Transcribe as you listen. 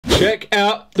Check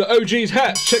out the OhGeez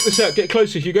hats. Check this out. Get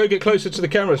closer, Hugo. Get closer to the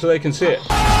camera so they can see it.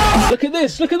 Look at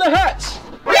this. Look at the hats.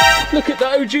 Look at the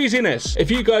OhGeeziness. If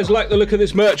you guys like the look of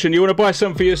this merch and you want to buy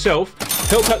some for yourself,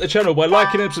 help out the channel by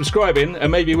liking and subscribing,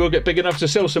 and maybe we'll get big enough to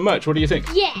sell some merch. What do you think?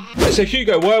 Yeah. So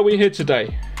Hugo, why are we here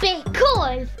today?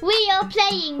 Because we are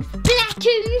playing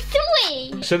Splatoon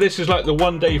 3. So this is like the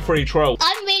one-day free trial.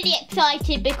 I'm really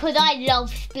excited because I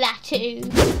love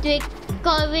Splatoon. We're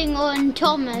going on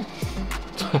Thomas.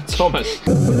 Thomas.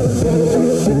 Hey,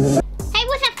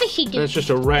 what's that fishy doing? That's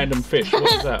just a random fish.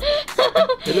 What is that?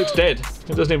 It looks dead.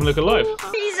 It doesn't even look alive.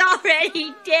 He's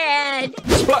already dead.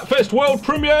 Splatfest world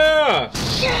premiere!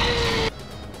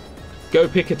 Go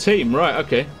pick a team. Right,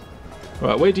 okay.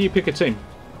 Right, where do you pick a team?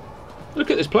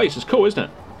 Look at this place. It's cool, isn't it?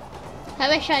 I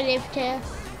wish I lived here.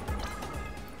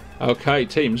 Okay,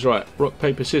 teams. Right. Rock,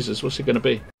 paper, scissors. What's it going to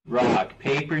be? Rock,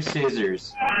 paper,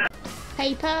 scissors.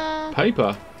 Paper.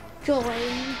 Paper? Join.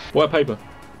 Why paper?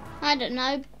 I don't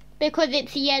know. Because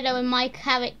it's yellow and my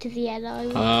character's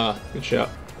yellow. Ah, good shout.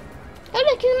 Oh,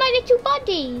 look, it's my little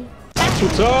buddy. Battle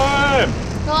time!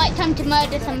 Right, time to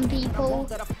murder some people.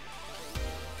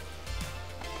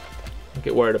 I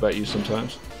get worried about you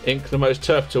sometimes. Ink the most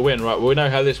turf to win. Right, well, we know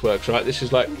how this works, right? This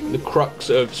is like the crux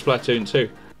of Splatoon 2.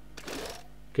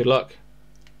 Good luck.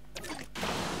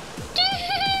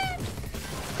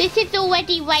 This is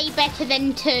already way better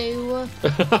than 2.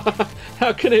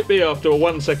 How can it be after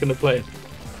 1 second of playing?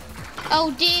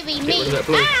 Oh, dearie Get me. rid of that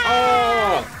blue.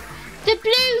 Ah! Ah! The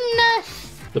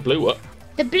blueness. The blue what?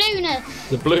 The blueness.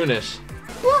 The blueness.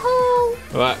 Woohoo!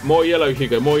 Alright, more yellow,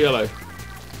 Hugo, more yellow.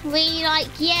 We like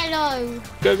yellow.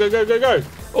 Go, go, go, go, go.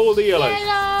 All the yellows.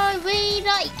 Yellow. We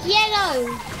like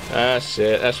yellow. That's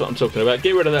it. That's what I'm talking about.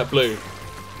 Get rid of that blue.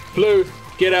 Blue,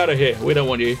 get out of here. We don't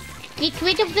want you. Get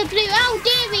rid of the blue. Oh,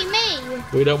 dearie me.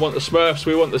 We don't want the Smurfs.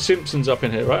 We want the Simpsons up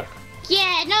in here, right?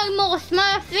 Yeah, no more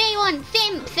Smurfs. We want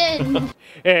Simpsons.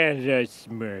 And the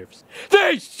Smurfs.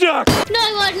 They suck!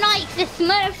 No one likes the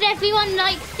Smurfs. Everyone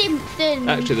likes Simpsons.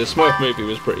 Actually, the Smurf movie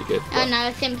was pretty good. Oh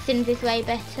no, Simpsons is way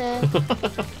better.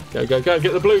 Go, go, go.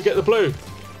 Get the blue. Get the blue.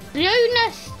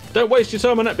 Blueness. Don't waste your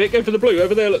time on that bit. Go for the blue.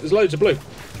 Over there, look, there's loads of blue.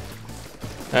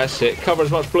 That's it. Cover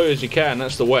as much blue as you can.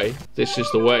 That's the way. This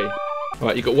is the way.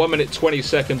 Alright, you've got 1 minute 20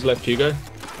 seconds left, Hugo.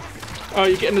 Oh,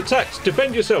 you're getting attacked.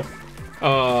 Defend yourself.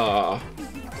 Ah.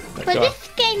 But this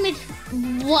game is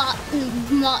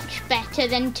much better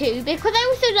than 2 because I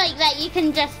also like that you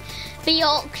can just be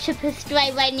Octopus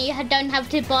straight away and you don't have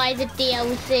to buy the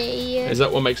DLC. Is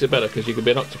that what makes it better? Because you can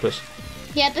be an octopus?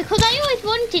 Yeah, because I always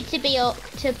wanted to be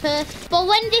Octopus. But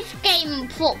when this game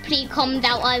properly comes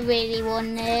out, I really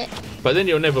want it. But then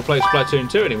you'll never play Splatoon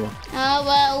 2 anymore. Oh,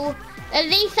 well, at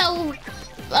least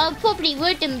I probably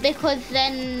wouldn't because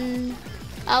then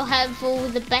I'll have all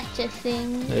the better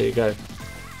things. There you go.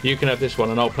 You can have this one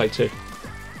and I'll play 2.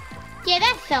 Yeah,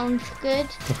 that sounds good.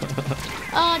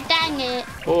 Oh, dang it.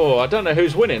 Oh, I don't know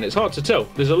who's winning. It's hard to tell.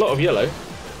 There's a lot of yellow.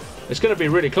 It's going to be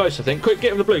really close, I think. Quick,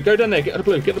 get the blue. Go down there. Get the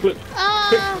blue. Get the blue.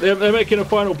 Quick, they're making a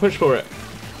final push for it.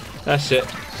 That's it.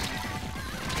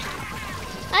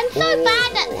 I'm so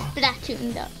bad at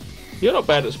Splatoon, though. You're not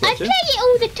bad at Splatoon. I play it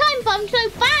all the time, but I'm so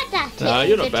bad at it. No,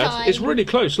 you're not bad. It's really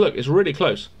close. Look, it's really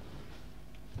close.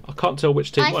 I can't tell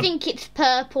which team won. I think it's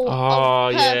purple. Oh,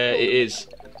 yeah, it is.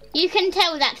 You can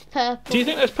tell that's purple. Do you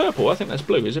think that's purple? I think that's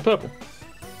blue. Is it purple?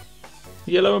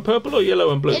 Yellow and purple or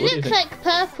yellow and blue? It looks like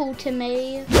purple to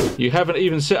me. You haven't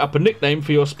even set up a nickname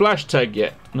for your splash tag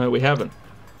yet. No, we haven't.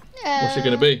 What's it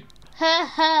going to be?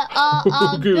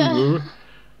 Google.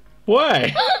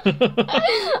 Why?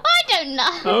 I don't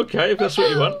know. Okay, if that's what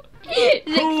you want.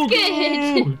 Looks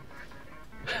good.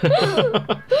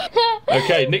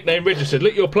 Okay, nickname registered.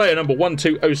 Look, your player number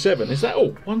 1207. Is that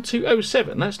all?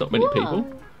 1207? That's not many people.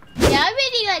 Yeah, I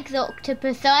really like the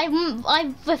octopus, so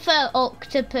I prefer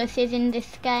octopuses in this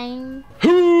game.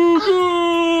 Hugo!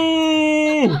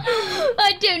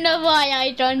 I don't know why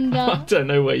I done that. I don't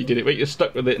know why you did it, but you're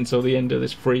stuck with it until the end of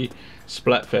this free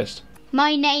Splatfest.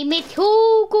 My name is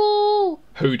Hugo.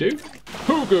 Hoodoo?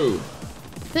 Hugo!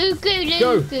 Hugo.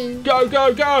 Go! Go,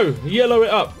 go, go! Yellow it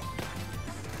up.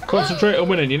 Concentrate on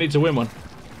winning. You need to win one.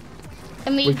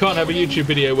 We can't have a YouTube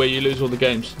video where you lose all the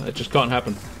games. That just can't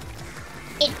happen.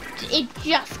 It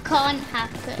just can't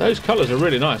happen. Those colours are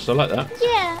really nice. I like that.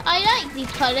 Yeah, I like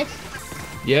these colours.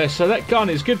 Yeah, so that gun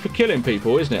is good for killing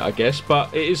people, isn't it, I guess?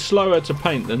 But it is slower to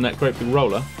paint than that great big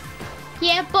roller.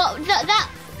 Yeah, but that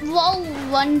roll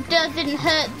one doesn't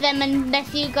hurt them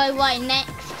unless you go right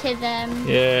next to them.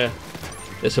 Yeah.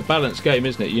 It's a balanced game,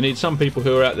 isn't it? You need some people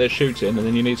who are out there shooting, and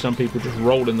then you need some people just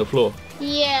rolling the floor.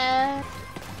 Yeah.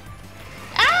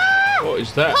 Ah! What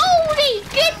is that? Holy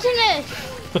goodness!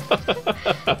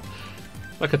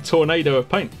 Like a tornado of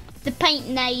paint. The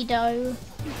paint-nado.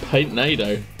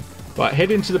 Paint-nado. Right,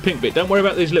 head into the pink bit. Don't worry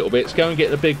about these little bits. Go and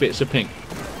get the big bits of pink.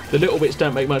 The little bits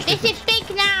don't make much difference. This is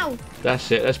big now.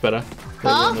 That's it. That's better.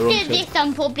 After this,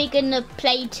 I'm probably gonna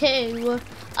play 2.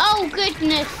 Oh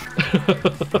goodness.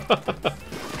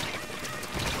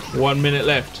 1 minute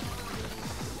left.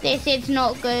 This is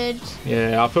not good.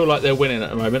 Yeah, I feel like they're winning at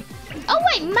the moment. Oh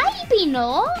wait, maybe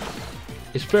not.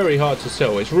 It's very hard to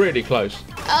tell. It's really close.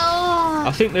 Oh.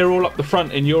 I think they're all up the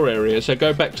front in your area, so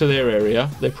go back to their area.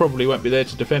 They probably won't be there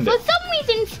to defend For it. some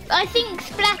reason, I think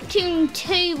Splatoon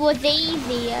 2 was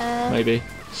easier. Maybe.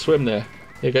 Swim there.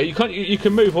 There you go. You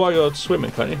can move while you're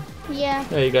swimming, can't you? Yeah.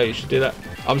 There you go. You should do that.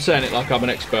 I'm saying it like I'm an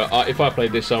expert. If I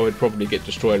played this, I would probably get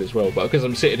destroyed as well. But because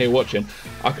I'm sitting here watching,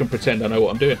 I can pretend I know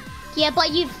what I'm doing. Yeah,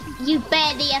 but you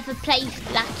barely ever played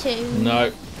Splatoon.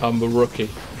 No, I'm a rookie.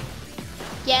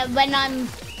 Yeah, when I'm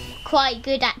quite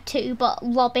good at 2, but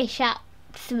rubbish at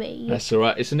 3. That's all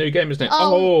right. It's a new game, isn't it?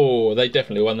 Oh. Oh, they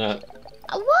definitely won that.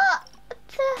 What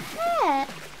the heck?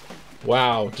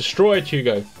 Wow, destroyed,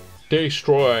 Hugo.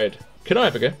 Destroyed. Can I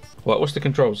have a go? Right, what's the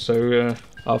controls? So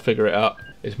I'll figure it out.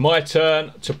 It's my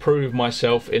turn to prove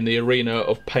myself in the arena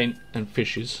of paint and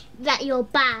fishes. That you're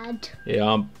bad. Yeah,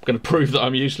 I'm going to prove that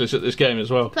I'm useless at this game as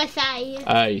well. Press A.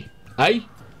 A. A?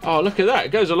 Oh, look at that.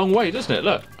 It goes a long way, doesn't it?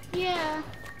 Look. Yeah.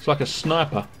 It's like a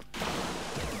sniper.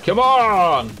 Come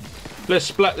on! Let's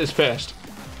splat this fest.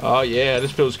 Oh, yeah,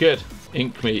 this feels good.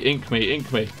 Ink me, ink me,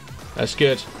 ink me. That's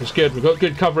good. It's good. We've got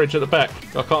good coverage at the back.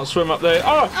 I can't swim up there.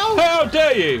 Oh! How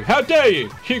dare you! How dare you!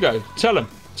 Hugo, tell them.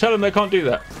 Tell them they can't do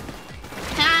that.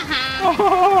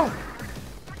 Oh.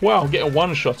 Wow, I'm getting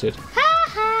one-shotted.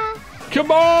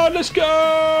 Come on, let's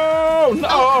go!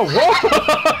 No,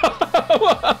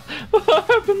 what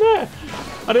happened there?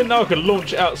 I didn't know I could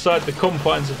launch outside the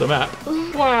confines of the map.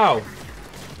 Wow.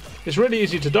 It's really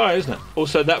easy to die, isn't it?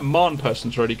 Also, that Marn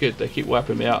person's really good. They keep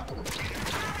wiping me out.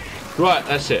 Right,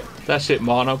 that's it. That's it,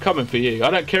 Marn. I'm coming for you.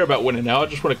 I don't care about winning now. I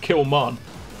just want to kill Marn.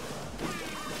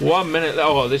 1 minute.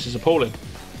 Oh, this is appalling.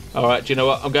 All right, do you know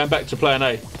what? I'm going back to playing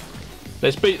A.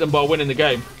 Let's beat them by winning the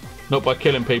game, not by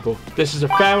killing people. This is a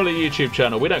family YouTube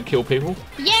channel. We don't kill people.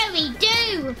 Yeah, we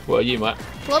do. Well, you might.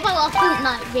 What about our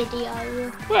Fortnite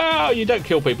video? Well, you don't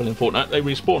kill people in Fortnite. They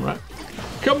respawn, right?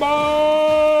 Come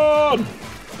on!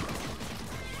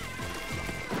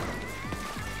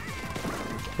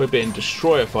 We're being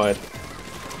destroyified.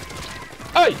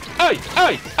 Hey! Hey!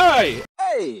 Hey! Hey!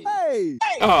 Hey! Hey!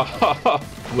 Oh,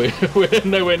 we're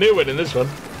nowhere near winning this one.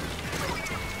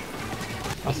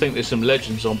 I think there's some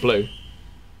legends on blue.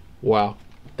 Wow.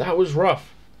 That was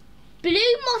rough. Blue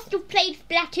must have played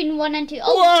Splatoon 1 and 2.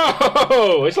 Oh.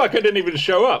 Whoa! It's like I didn't even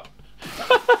show up.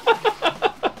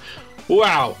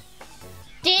 Wow.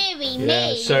 Deary me.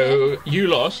 Yeah, so you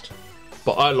lost,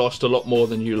 but I lost a lot more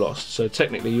than you lost. So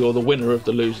technically you're the winner of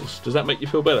the losers. Does that make you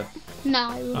feel better?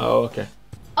 No. Oh, okay.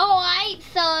 Alright,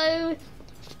 so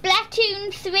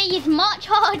Splatoon 3 is much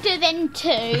harder than 2.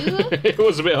 It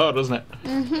was a bit hard, wasn't it?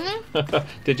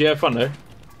 Mm-hmm. Did you have fun though?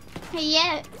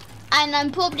 Yeah, and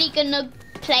I'm probably gonna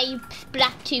play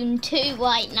Splatoon 2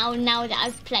 right now that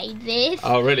I've played this.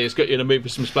 Oh really? It's got you in the mood for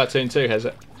some Splatoon 2, has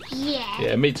it? Yeah.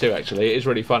 Yeah, me too actually. It is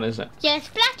really fun, isn't it? Yeah,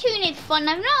 Splatoon is fun.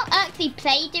 I've not actually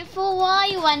played it for a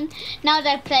while, and now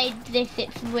that I've played this,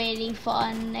 it's really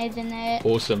fun, isn't it?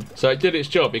 Awesome. So it did its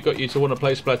job. It got you to want to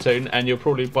play Splatoon, and you'll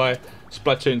probably buy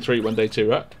Splatoon 3 one day too,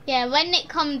 right? Yeah, when it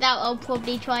comes out, I'll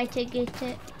probably try to get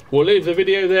it. We'll leave the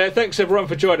video there. Thanks everyone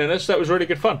for joining us. That was really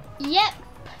good fun. Yep.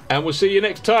 And we'll see you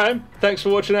next time. Thanks for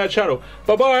watching our channel.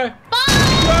 Bye-bye. Bye.